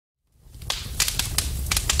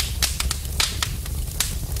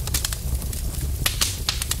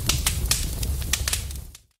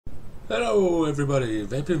Hello everybody,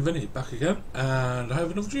 Vaping Vinny back again, and I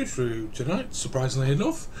have another juice for you tonight, surprisingly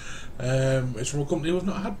enough. It's from a company we've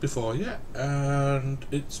not had before yet, and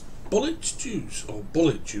it's Bullet Juice, or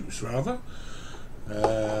Bullet Juice rather.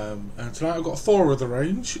 And tonight I've got 4 of the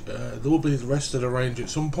range. There will be the rest of the range at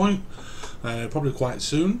some point, probably quite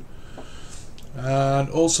soon. And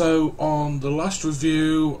also on the last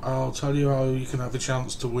review I'll tell you how you can have a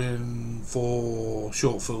chance to win 4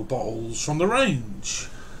 short fill bottles from the range.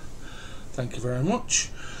 Thank you very much.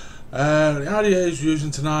 The RDAs we're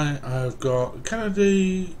using tonight, I've got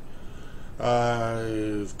Kennedy,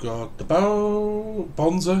 I've got the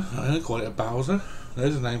Bonza, I call it a Bowser,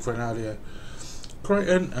 there's a name for an RDA,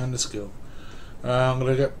 Kryten and the Skill. I'm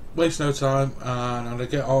going to waste no time and I'm going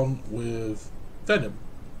to get on with Venom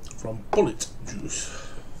from Bullet Juice.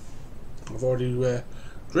 I've already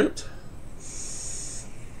dripped.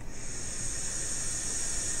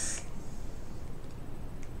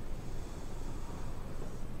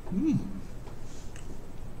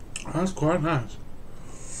 That's quite nice.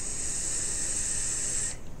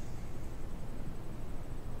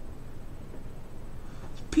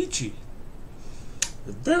 It's peachy.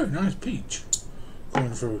 A very nice peach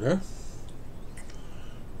coming through there.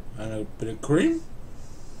 And a bit of cream.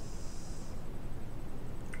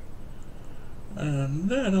 And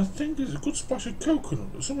then I think there's a good splash of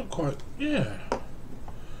coconut or something quite, yeah.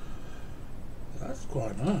 That's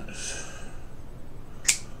quite nice.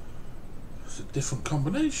 It's a different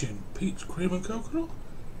combination, peach, cream and coconut.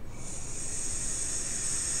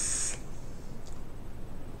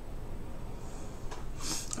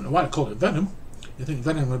 And why I call it Venom, you think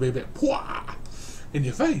Venom would be a bit pwah in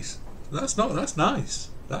your face. That's not, that's nice.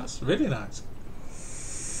 That's really nice.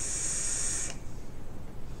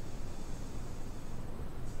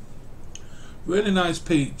 Really nice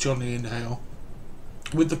peach on the inhale,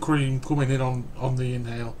 with the cream coming in on the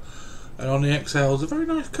inhale. And on the exhales, a very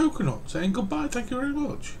nice coconut saying goodbye, thank you very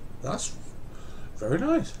much. That's very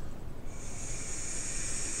nice.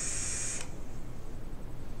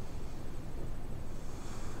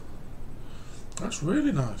 That's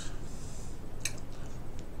really nice.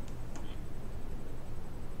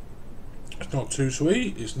 It's not too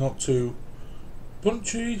sweet, it's not too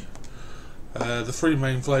punchy. The 3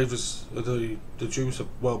 main flavours of the juice are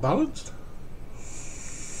well balanced.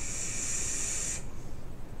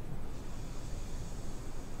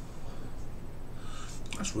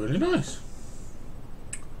 That's really nice.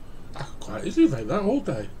 I could quite easily vape that all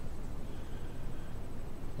day.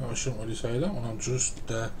 I shouldn't really say that when I'm just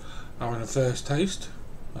having a first taste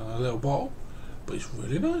and a little bottle, but it's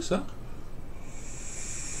really nice, that.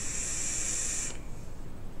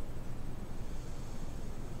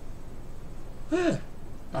 Yeah,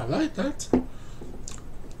 I like that.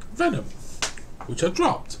 Venom, which I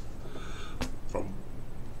dropped from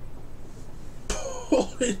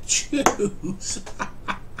Bullet Juice.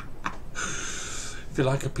 If you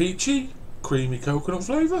like a peachy, creamy coconut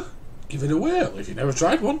flavour, give it a whirl. If you've never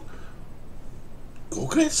tried one, go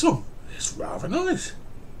get some. It's rather nice.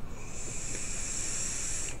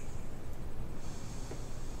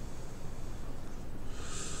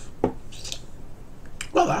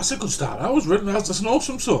 Well, that's a good start. That's an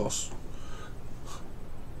awesome sauce.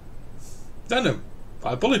 Venom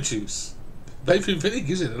by Bullet Juice. Vaping Vinny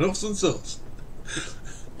gives it an awesome sauce.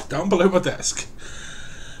 Down below my desk.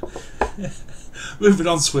 Moving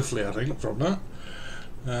on swiftly, I think, from that.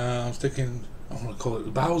 I'm sticking, I want to call it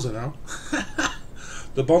the Bowser now.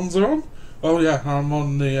 The Bonza on. Oh yeah, I'm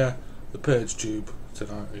on the Purge tube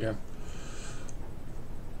tonight again.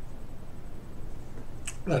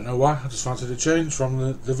 I don't know why, I just fancied a change from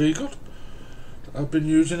the V-God that I've been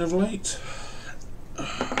using of late.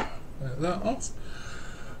 Get that off.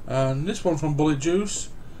 And this one from Bullet Juice.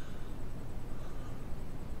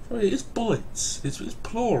 Sorry, it's bullets. It's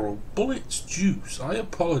plural. Bullets Juice. I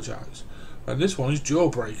apologise. And this one is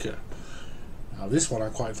Jawbreaker. Now this one I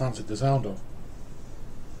quite fancied the sound of.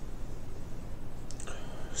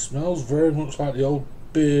 Smells very much like the old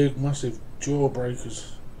big massive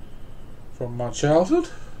Jawbreakers from my childhood.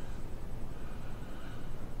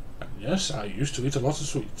 And yes, I used to eat a lot of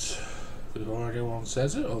sweets before anyone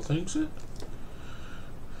says it or thinks it.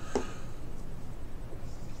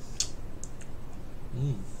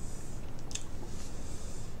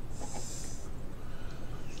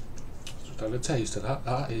 Just had a taste of that.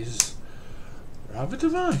 That is rather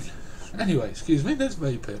divine. Anyway, excuse me, let's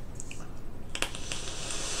vape it.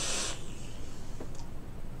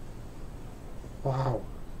 Wow.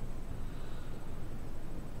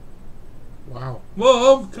 Wow.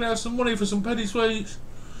 Mum, can I have some money for some penny sweets?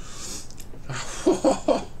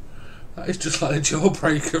 That is just like a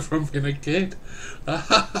Jawbreaker from being a kid.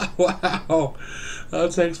 Wow,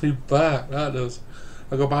 that takes me back. That does.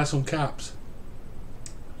 I go buy some caps.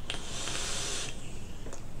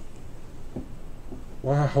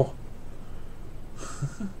 Wow.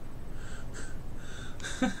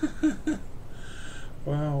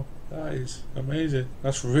 Wow, that is amazing.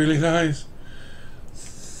 That's really nice.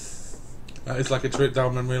 That is like a trip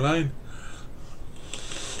down memory lane.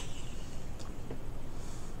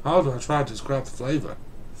 How do I try to describe the flavour?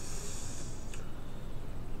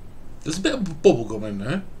 There's a bit of bubblegum in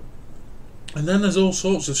there, and then there's all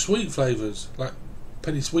sorts of sweet flavours, like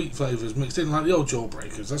penny sweet flavours mixed in, like the old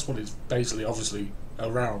Jawbreakers. That's what it's basically, obviously,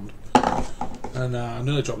 around. And I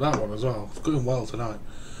nearly dropped that one as well. It's going well tonight.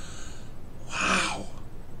 Wow.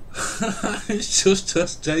 It just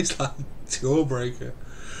tastes like Jawbreaker.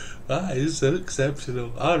 That is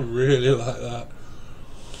exceptional. I really like that.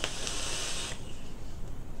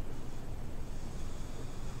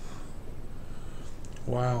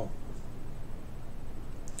 Wow.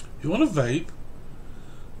 If you want a vape,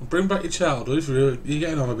 and bring back your childhood, if you're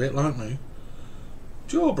getting on a bit like me,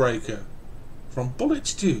 Jawbreaker from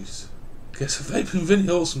Bullets Juice. Gets a vaping Vinny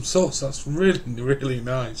Awesome sauce. That's really, really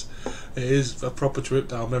nice. It is a proper trip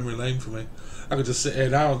down memory lane for me. I could just sit here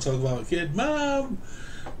now and talk about a kid. Mum,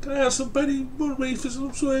 can I have some penny money for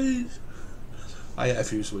some sweets? I ate a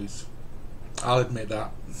few sweets. I'll admit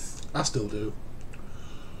that. I still do.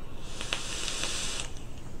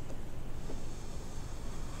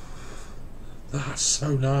 That's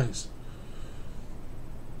so nice.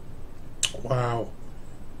 Wow.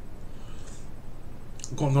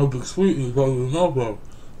 I've got no big sweeties rather than Marlboro.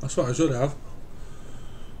 That's what I should have.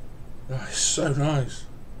 That is so nice.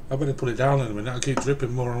 I better put it down in a minute. I keep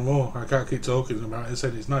dripping more and more. I can't keep talking about it and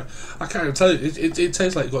saying it's nice. I can't even tell you. It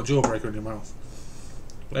tastes like you've got Jawbreaker in your mouth.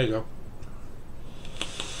 There you go.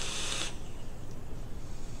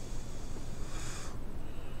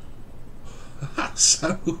 That's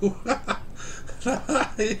so...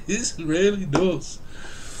 It really does.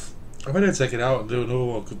 I better take it out and do another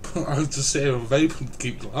one. I'll just sit here and vape and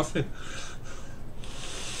keep laughing.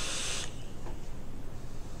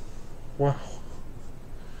 Wow.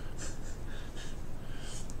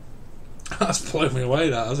 That's blown me away,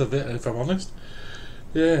 that. That's a bit, if I'm honest.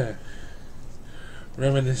 Yeah.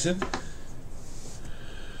 Reminiscing.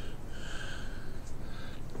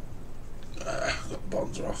 Got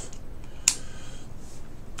Bonza off.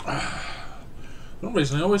 For some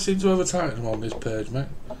reason I always seem to overtighten them on this purge, mate.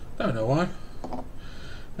 Don't know why.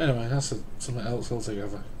 Anyway, that's something else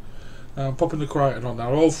altogether. I'm popping the Kryten on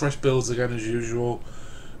now. All fresh builds again as usual.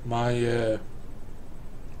 My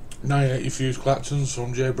 980 fused Claptons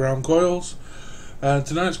from J Brown Coils. And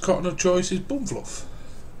tonight's cotton of choice is Bum Fluff,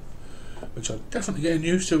 which I'm definitely getting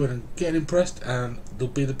used to and I'm getting impressed. And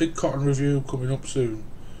there'll be the big cotton review coming up soon.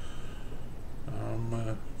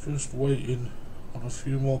 I'm just waiting on a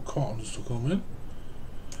few more cottons to come in.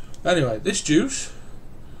 Anyway, this juice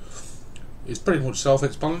is pretty much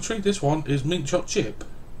self-explanatory. This one is mint choc chip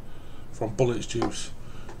from Bullets Juice.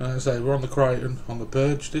 And as I say, we're on the Kryten on the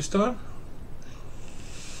purge this time.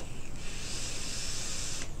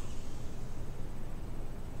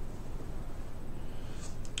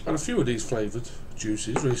 Had a few of these flavoured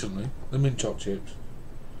juices recently, the mint choc chips.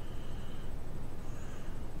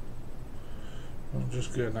 I'm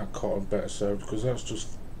just getting that cotton better served because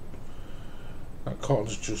that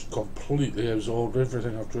cotton's just completely absorbed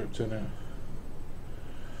everything I've dripped in it.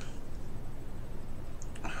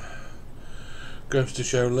 Goes to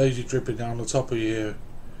show lazy dripping down the top of your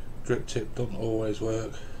drip tip doesn't always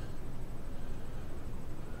work.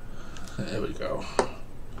 There we go.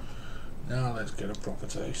 Now let's get a proper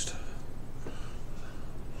taste.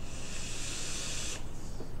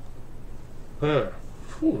 There.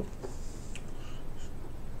 Ooh.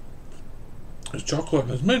 There's chocolate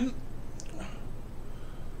and there's mint.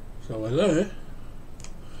 So we're there.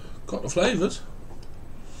 Got the flavours.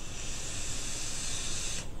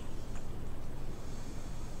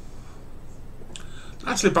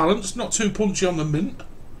 Nicely balanced, not too punchy on the mint.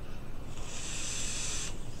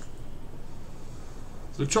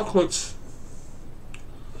 The chocolate's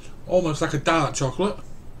almost like a dark chocolate,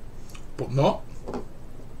 but not.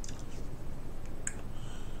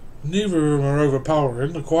 Neither of them are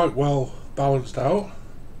overpowering, they're quite well balanced out.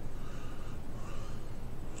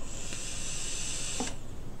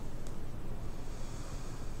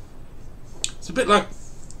 It's a bit like,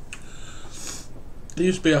 there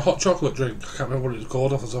used to be a hot chocolate drink, I can't remember what it was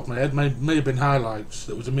called off the top of my head, may have been Highlights,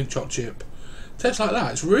 that was a mint choc chip. It tastes like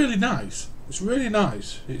that. It's really nice. It's really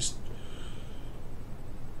nice.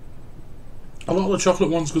 A lot of the chocolate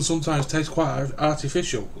ones can sometimes taste quite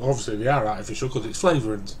artificial. Obviously they are artificial because it's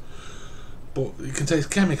flavourings, but it can taste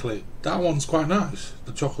chemically. That one's quite nice,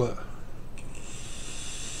 the chocolate.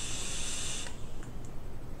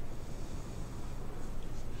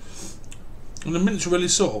 And the mint's really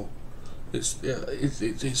subtle.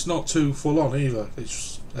 It's not too full on either.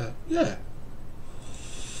 It's yeah.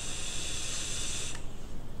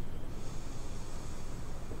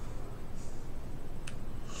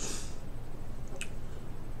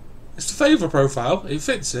 It's the flavour profile. It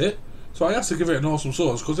fits it, so I have to give it an awesome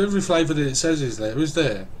sauce because every flavour that it says is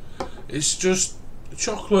there. It's just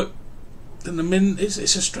chocolate and the mint. It's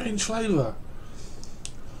a strange flavour.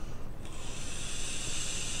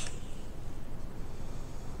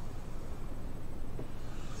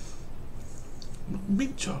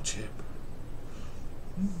 Mint choc chip.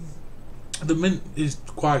 The mint is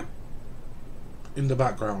quite in the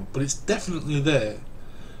background, but it's definitely there.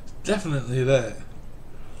 Definitely there.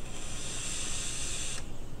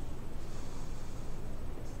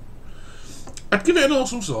 I'd give it an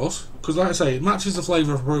awesome sauce because, like I say, it matches the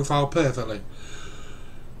flavour profile perfectly.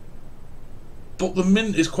 But the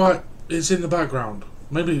mint is it's in the background.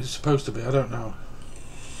 Maybe it's supposed to be. I don't know.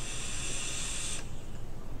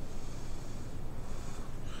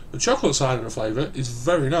 The chocolate side of the flavour is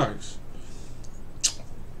very nice.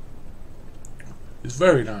 It's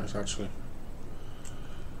very nice, actually.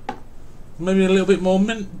 Maybe a little bit more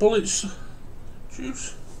mint bullets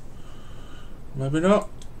juice. Maybe not.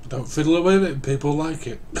 Don't fiddle with it. People like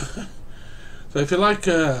it. So if you like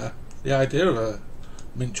the idea of a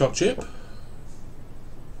mint choc chip,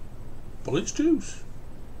 bullets juice,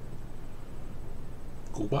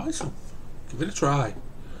 go buy some. Give it a try.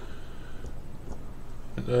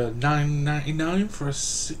 $9.99 for a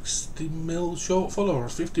 60ml short fill or a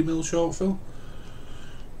 50ml short fill.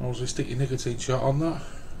 Obviously stick your nicotine shot on that.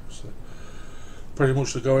 So pretty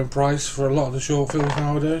much the going price for a lot of the short fills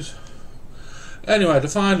nowadays. Anyway, the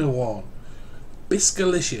final one,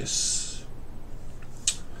 Biscalicious,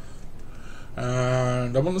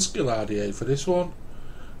 and I'm on the skill RDA for this one.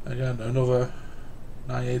 Again, another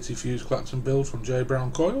 980 fused Kryten build from J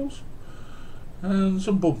Brown Coils, and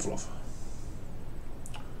some bum fluff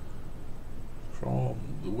from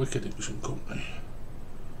the Wicked Division Company.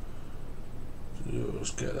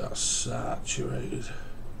 Just get that saturated.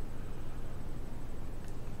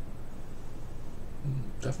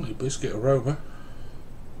 Definitely biscuit aroma.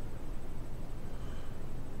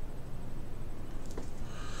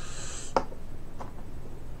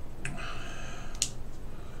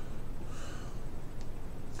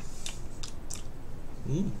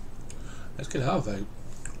 Let's get our vape.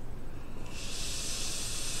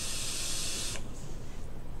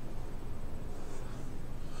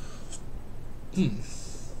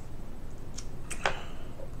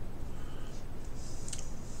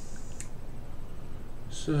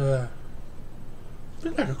 It's a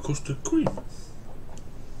bit like a custard cream. A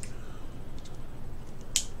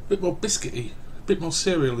bit more biscuity, a bit more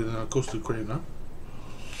cereally than a custard cream now.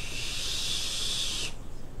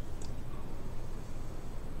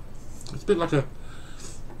 It's a bit like a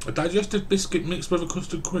digestive biscuit mixed with a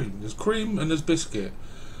custard cream. There's cream and there's biscuit,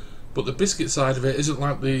 but the biscuit side of it isn't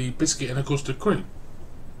like the biscuit in a custard cream.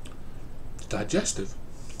 It's digestive.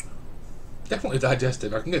 Definitely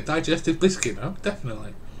digestive. I can get digestive biscuit now,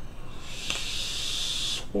 definitely.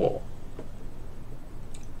 Whoa.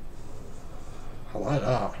 I like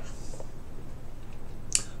that.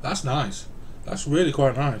 That's nice. That's really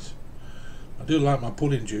quite nice. I do like my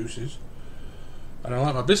pudding juices. And I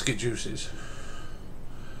like my biscuit juices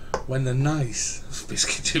when they're nice.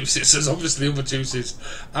 Biscuit juices. There's obviously other juices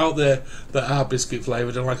out there that are biscuit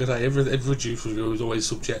flavoured, and like I say, every juice review is always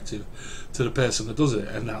subjective to the person that does it,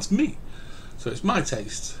 and that's me. So it's my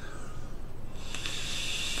taste.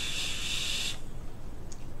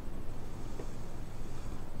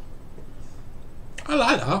 I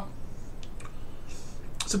like that.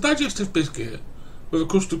 It's a digestive biscuit with a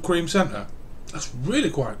custard cream centre. That's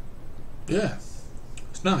really quite, yeah.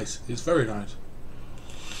 It's nice. It's very nice.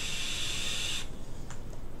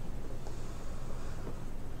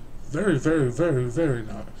 Very, very, very, very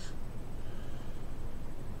nice.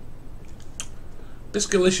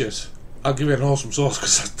 Biscalicious. I'll give it an awesome sauce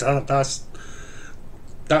because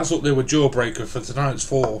that's up there with Jawbreaker for tonight's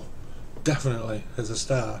 4. Definitely as a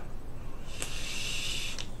star.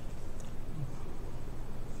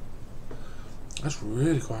 That's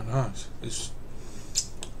really quite nice. It's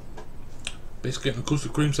biscuit and a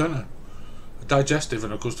custard cream centre. A digestive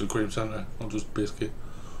and a custard cream centre, not just biscuit.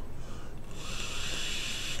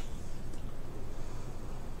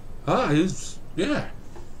 Ah, it's, yeah.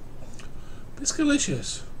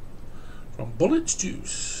 Biscalicious. from Bullets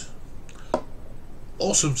Juice.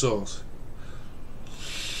 Awesome sauce.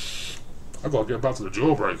 I've got to get back to the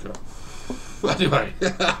Jawbreaker. Anyway,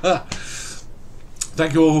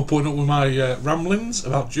 thank you all for putting up with my ramblings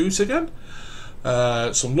about juice again.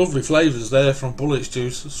 Some lovely flavours there from Bullets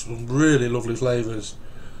Juice. Some really lovely flavours.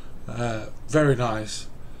 Very nice.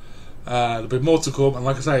 There'll be more to come, and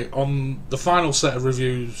like I say, on the final set of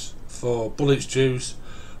reviews for Bullets Juice,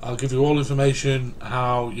 I'll give you all information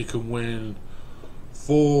how you can win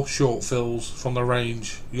 4 short fills from the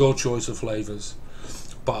range, your choice of flavours.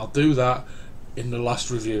 But I'll do that in the last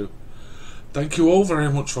review. Thank you all very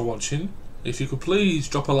much for watching. If you could please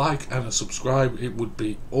drop a like and a subscribe, it would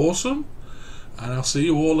be awesome. And I'll see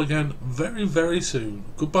you all again very, very soon.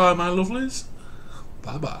 Goodbye, my lovelies.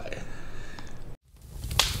 Bye bye.